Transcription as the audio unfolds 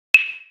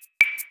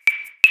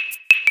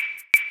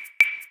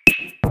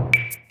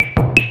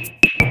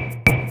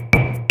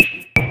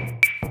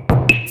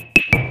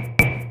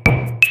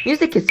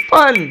Music is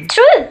fun.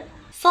 True.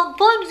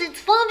 Sometimes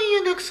it's funny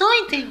and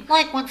exciting,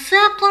 like when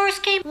samplers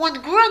came, when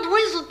Grand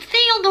Wizard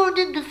Theodore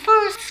did the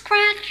first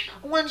scratch,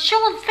 when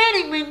Sean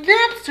Fanning made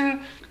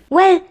Napster.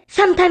 Well,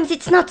 sometimes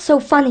it's not so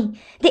funny.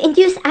 The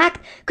Induce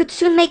Act could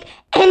soon make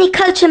any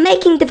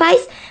culture-making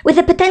device with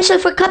the potential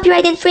for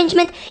copyright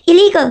infringement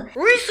illegal.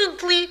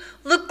 Recently,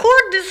 the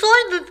court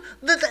decided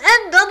that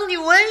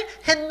NWA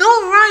had no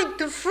right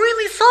to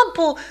freely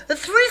sample a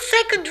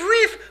 3-second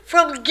riff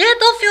from Get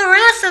Off Your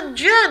Ass and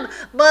Jam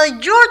by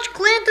George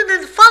Clinton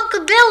and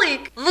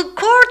Funkadelic. The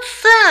court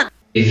said,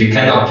 if you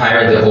cannot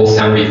pirate the whole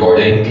sound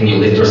recording, can you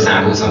lift or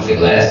sample something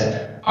less?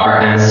 Our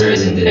answer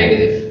is in the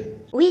negative.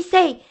 We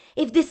say,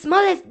 if the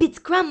smallest bits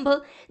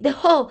crumble, the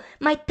whole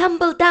might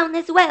tumble down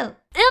as well.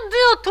 And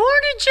the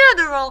Attorney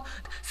General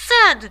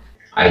said,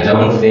 I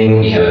don't think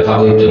we have a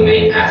public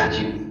domain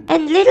attitude.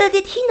 And little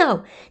did he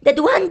know that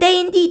one day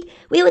indeed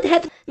we would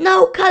have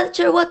no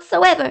culture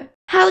whatsoever.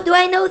 How do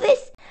I know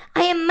this?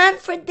 I am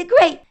Manfred the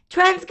Great,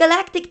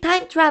 transgalactic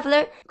time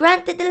traveler,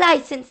 granted the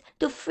license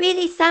to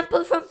freely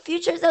sample from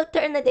Future's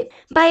alternative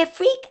by a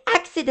freak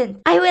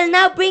accident. I will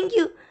now bring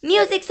you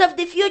musics of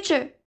the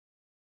future.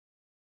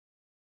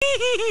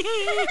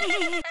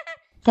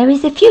 There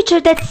is a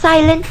future that's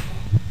silent,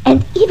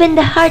 and even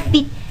the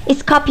heartbeat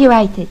is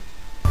copyrighted.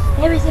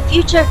 There is a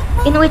future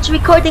in which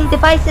recording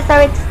devices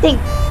are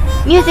extinct.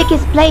 Music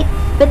is played,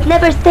 but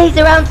never stays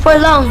around for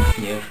long.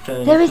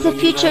 There is a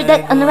future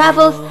that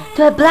unravels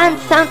to a bland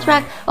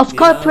soundtrack of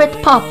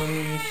corporate pop.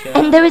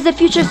 And there is a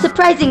future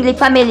surprisingly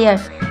familiar,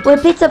 where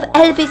bits of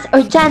Elvis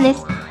or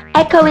Janis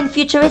echo in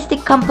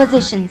futuristic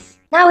compositions.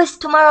 Now is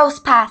tomorrow's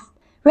past.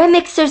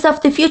 Remixers of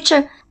the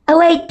future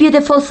await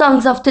beautiful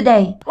songs of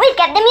today. We've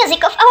got the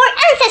music of our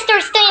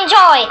ancestors to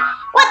enjoy.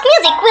 What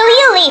music will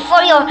you leave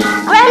for your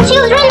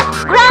grandchildren,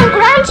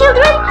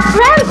 grandchildren,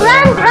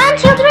 grandchildren,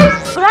 grandchildren,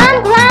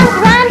 grandchildren,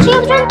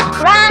 grandchildren,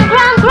 grandchildren,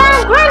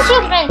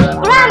 grandchildren,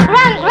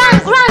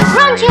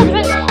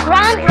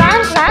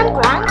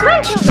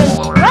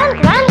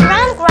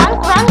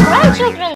 grandchildren, grandchildren?